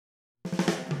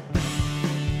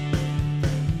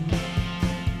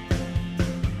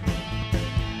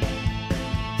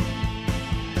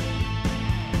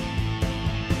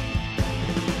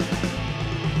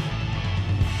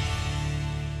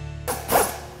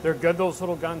They're good, those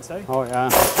little guns, eh? Oh yeah.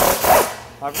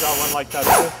 I've got one like that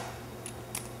too.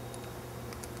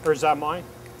 Or is that mine?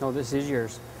 No, this is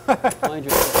yours. Mine's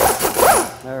yours.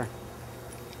 There.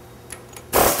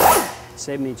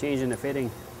 Saved me changing the fitting.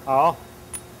 Oh.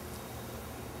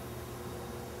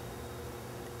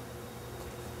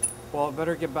 Well, I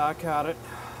better get back at it.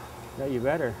 Yeah, you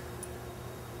better.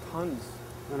 Tons.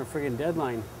 On a friggin'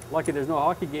 deadline. Lucky there's no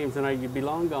hockey games tonight, you'd be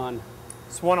long gone.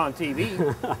 It's one on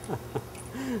TV.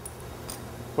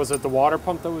 Was it the water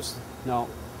pump that was? No.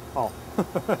 Oh.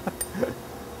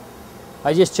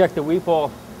 I just checked the weep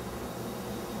hole.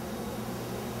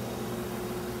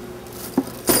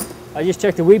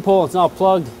 It's not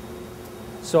plugged.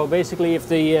 So basically if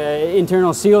the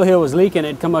internal seal here was leaking,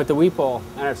 it'd come out the weep hole,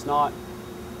 and it's not.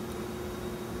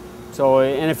 So,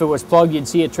 and if it was plugged, you'd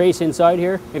see a trace inside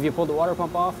here if you pulled the water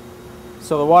pump off.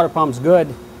 So the water pump's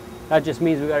good. That just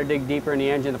means we got to dig deeper in the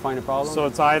engine to find a problem. So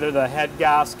it's either the head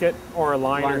gasket or a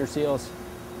liner. Liner seals.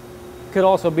 Could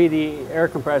also be the air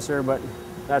compressor, but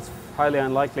that's highly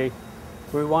unlikely.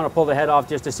 We want to pull the head off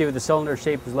just to see what the cylinder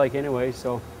shape is like anyway,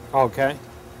 so. Okay.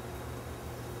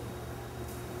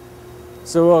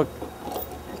 So we'll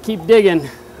keep digging.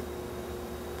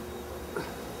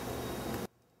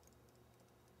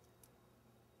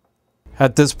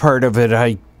 At this part of it,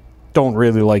 I don't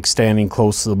really like standing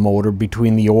close to the motor.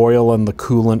 Between the oil and the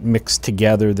coolant mixed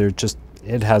together,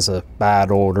 it has a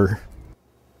bad odor.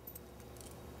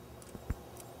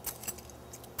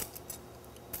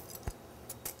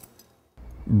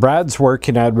 Brad's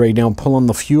working at right now, pulling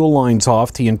the fuel lines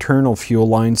off, the internal fuel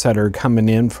lines that are coming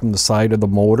in from the side of the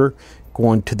motor,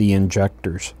 going to the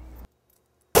injectors.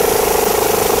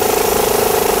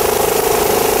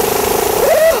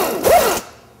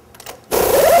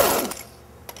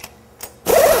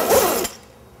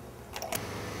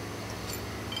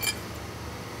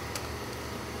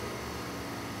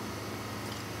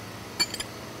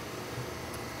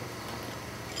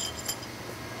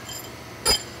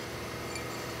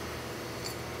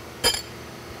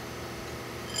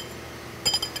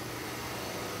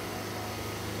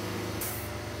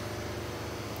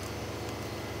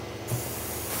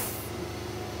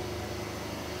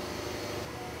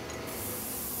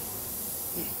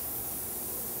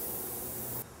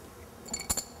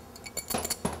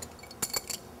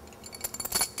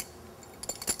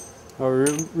 I'll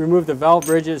remove the valve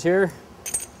bridges here.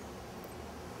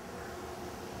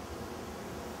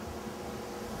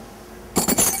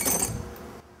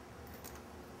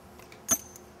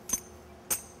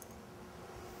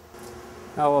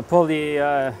 Now we'll pull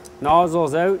the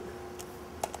nozzles out.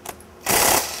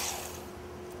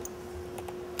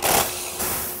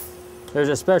 There's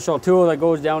a special tool that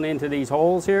goes down into these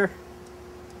holes here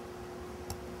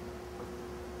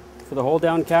for the hold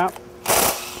down cap.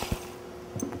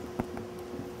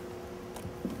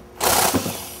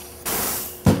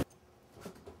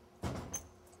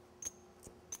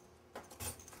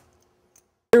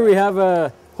 Here we have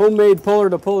a homemade puller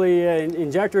to pull the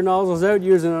injector nozzles out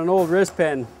using an old wrist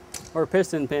pin or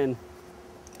piston pin.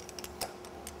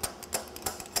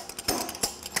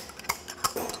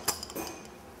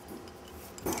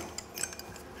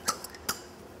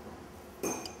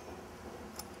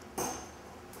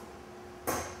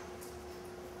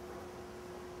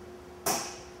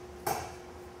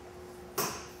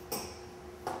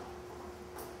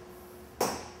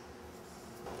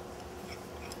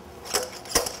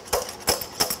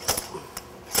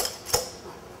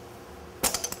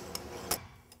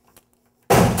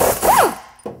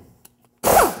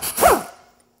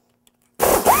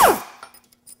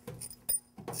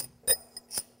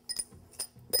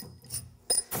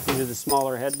 These are the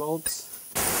smaller head bolts.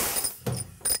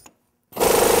 Now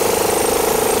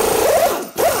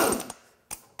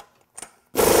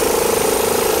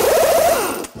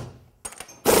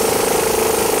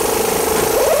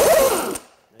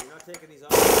you're not taking these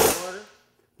off in order?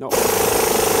 No.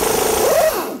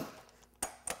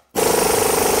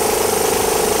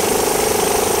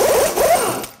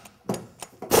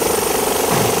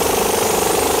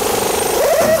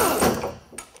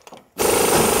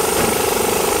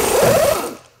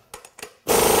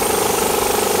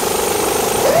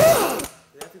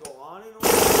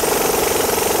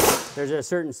 There's a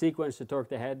certain sequence to torque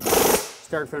the head.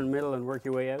 Start from the middle and work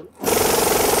your way out.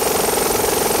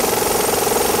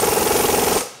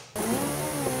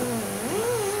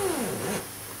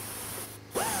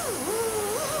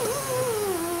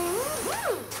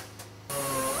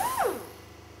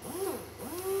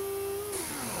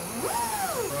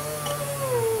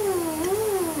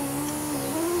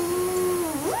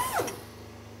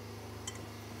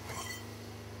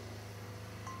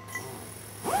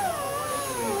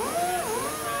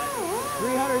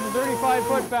 135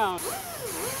 foot-pounds.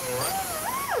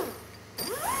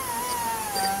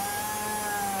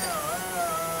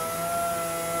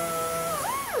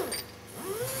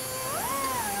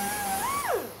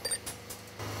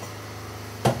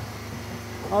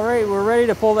 All right, we're ready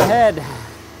to pull the head.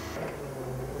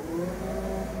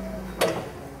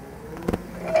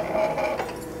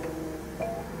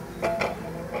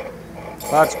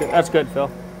 That's good. That's good,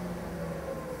 Phil.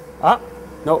 Ah,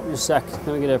 nope, just a sec.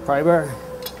 Let me get a pry bar.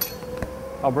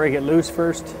 I'll break it loose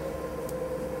first.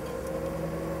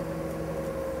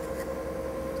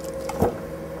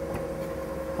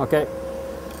 Okay.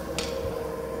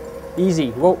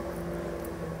 Easy. Whoa.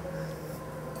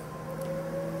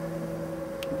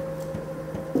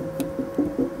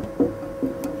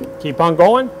 Keep on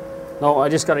going? No, I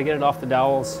just got to get it off the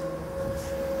dowels.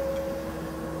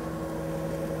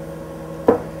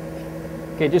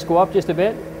 Okay, just go up just a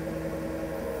bit.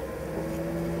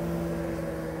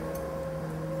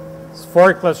 This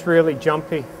forklift's really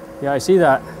jumpy. Yeah, I see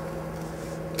that.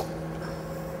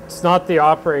 It's not the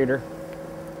operator.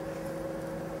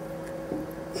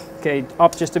 Okay,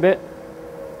 up just a bit.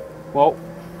 Whoa.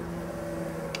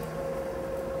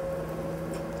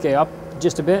 Okay, up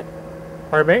just a bit.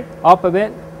 Pardon me? Up a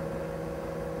bit.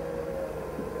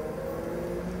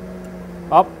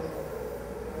 Up.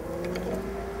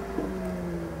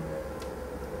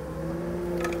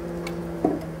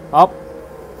 Up.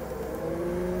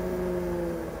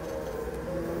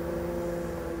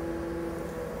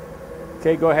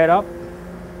 Okay, go ahead up.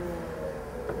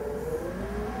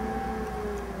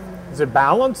 Is it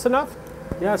balanced enough?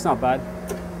 Yeah, it's not bad.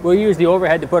 We'll use the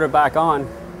overhead to put it back on.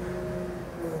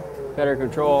 Better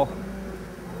control.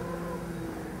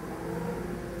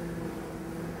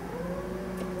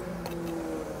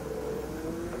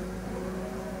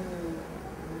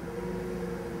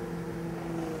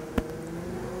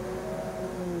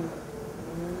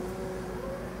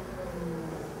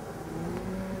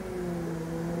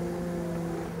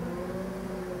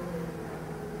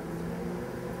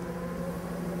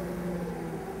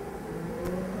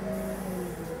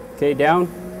 Okay, down.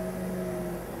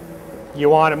 You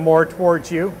want it more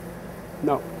towards you?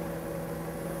 No.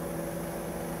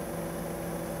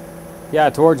 Yeah,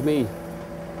 towards me.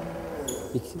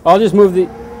 I'll just move the...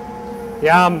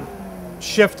 Yeah, I'm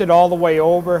shifted all the way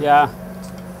over. Yeah.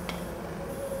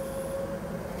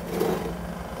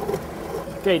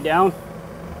 Okay, down.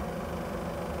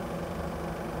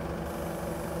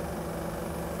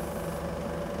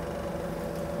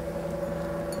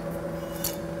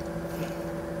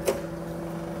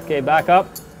 Okay, back up.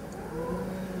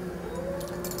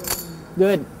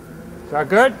 Good. Is that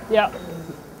good? Yeah.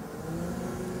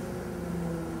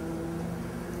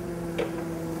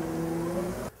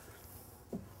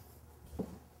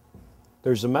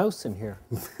 There's a mouse in here.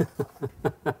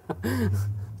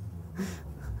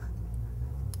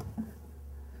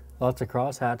 Lots of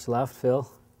crosshatch left,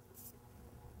 Phil.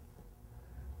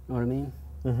 Know what I mean?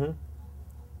 Mm-hmm.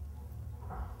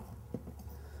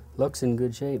 Looks in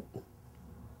good shape.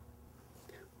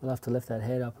 We'll have to lift that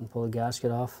head up and pull the gasket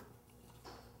off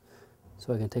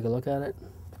so I can take a look at it.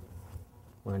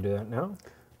 Want to do that now?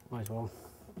 Might as well.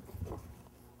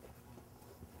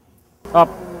 Up.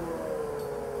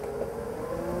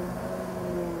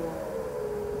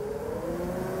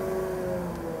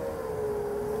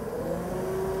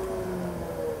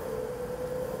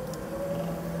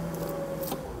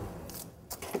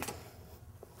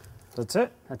 That's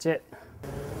it? That's it.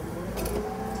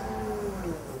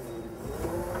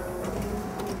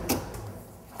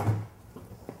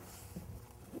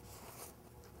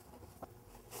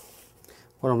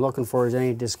 What I'm looking for is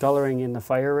any discoloring in the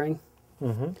fire ring,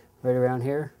 right around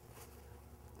here.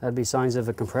 That'd be signs of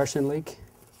a compression leak.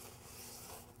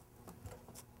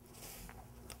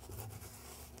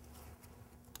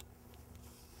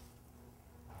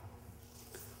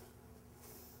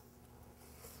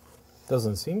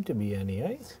 Doesn't seem to be any,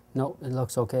 eh? No, it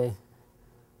looks okay.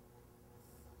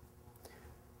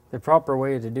 The proper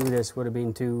way to do this would have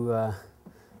been to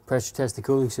pressure test the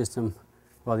cooling system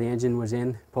while the engine was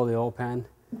in, pull the oil pan,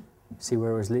 see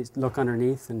where it was, look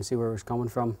underneath and see where it was coming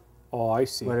from. Oh, I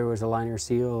see. Whether it was a liner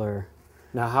seal or...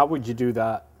 Now, how would you do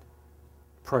that?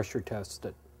 Pressure test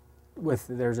it?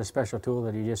 There's a special tool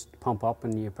that you just pump up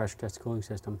and you pressure test the cooling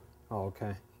system. Oh,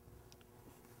 okay.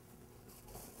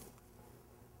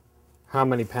 How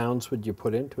many pounds would you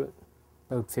put into it?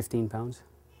 About 15 pounds.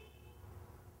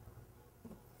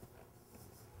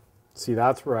 See,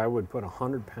 that's where I would put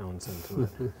 100 pounds into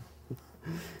it.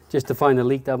 Just to find the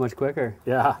leak that much quicker.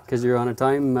 Yeah. Because you're on a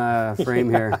time frame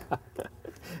here.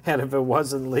 And if it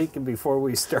wasn't leaking before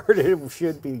we started, it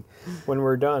should be when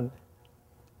we're done.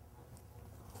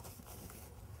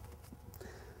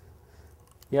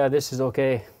 Yeah, this is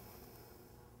okay.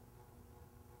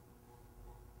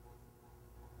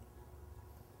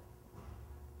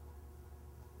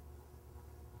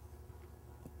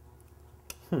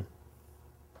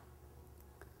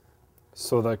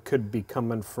 So that could be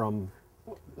coming from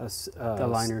The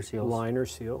liner seals. Liner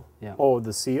seal? Yeah. Oh,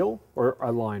 the seal or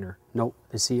a liner? Nope,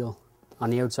 the seal on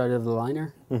the outside of the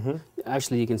liner. Mm-hmm.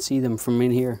 Actually, you can see them from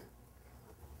in here.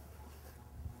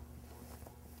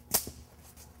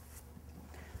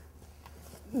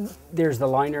 There's the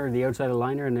liner, the outside of the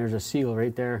liner, and there's a seal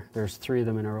right there. There's 3 of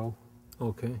them in a row.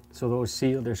 Okay. So those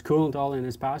seal, there's coolant all in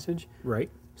this passage. Right.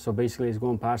 So basically it's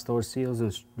going past those seals and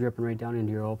it's dripping right down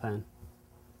into your oil pan.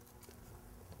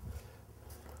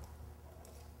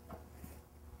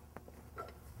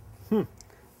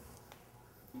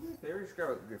 There, just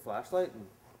grab your flashlight and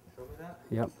show me that.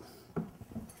 Yep.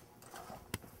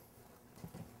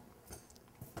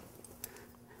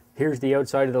 Here's the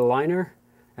outside of the liner,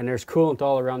 and there's coolant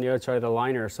all around the outside of the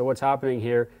liner. So what's happening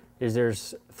here is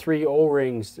there's 3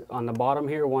 O-rings on the bottom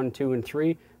here, 1, 2, and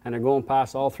 3, and they're going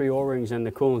past all 3 O-rings and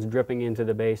the coolant's dripping into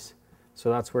the base. So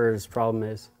that's where his problem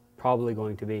is probably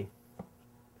going to be,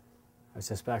 I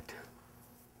suspect.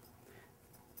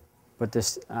 But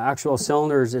this actual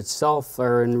cylinders itself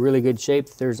are in really good shape.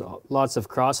 There's lots of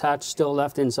crosshatch still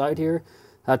left inside here.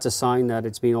 That's a sign that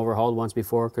it's been overhauled once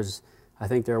before, because I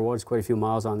think there was quite a few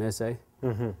miles on this, eh?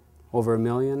 Mm-hmm. Over 1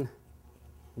 million.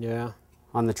 Yeah.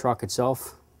 On the truck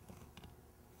itself.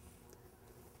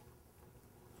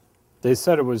 They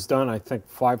said it was done, I think,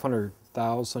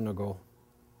 500,000 ago.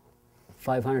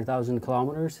 500,000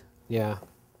 kilometers. Yeah.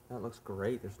 That looks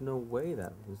great. There's no way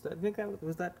that was that. I think that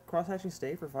was that crosshatching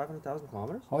stay for 500,000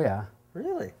 kilometers. Oh yeah.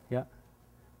 Really? Yeah.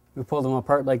 We pulled them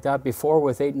apart like that before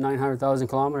with 800,000 and 900,000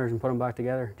 kilometers and put them back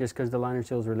together just because the liner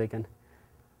seals were leaking.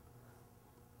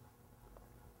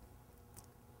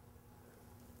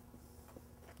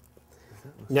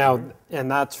 Now,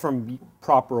 and that's from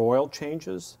proper oil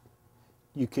changes?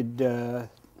 You could, to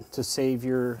save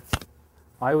your...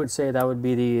 I would say that would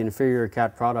be the inferior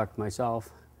cat product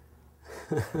myself.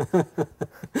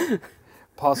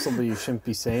 Possibly you shouldn't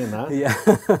be saying that.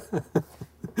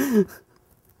 Yeah.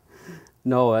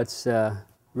 No, that's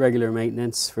regular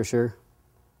maintenance for sure.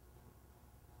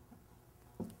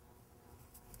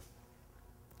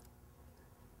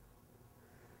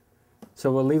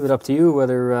 So we'll leave it up to you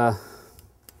whether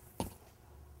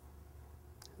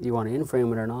you want to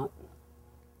in-frame it or not.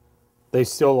 They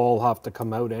still all have to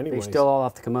come out anyways. They still all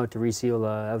have to come out to reseal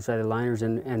outside of liners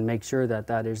and make sure that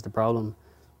that is the problem.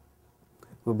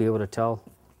 We'll be able to tell.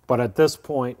 But at this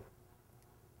point,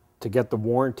 to get the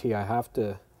warranty, I have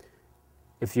to...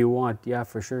 If you want, yeah,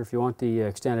 for sure. If you want the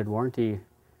extended warranty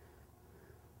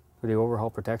or the overhaul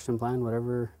protection plan,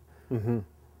 whatever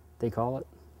they call it,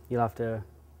 you'll have to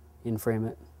in-frame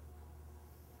it.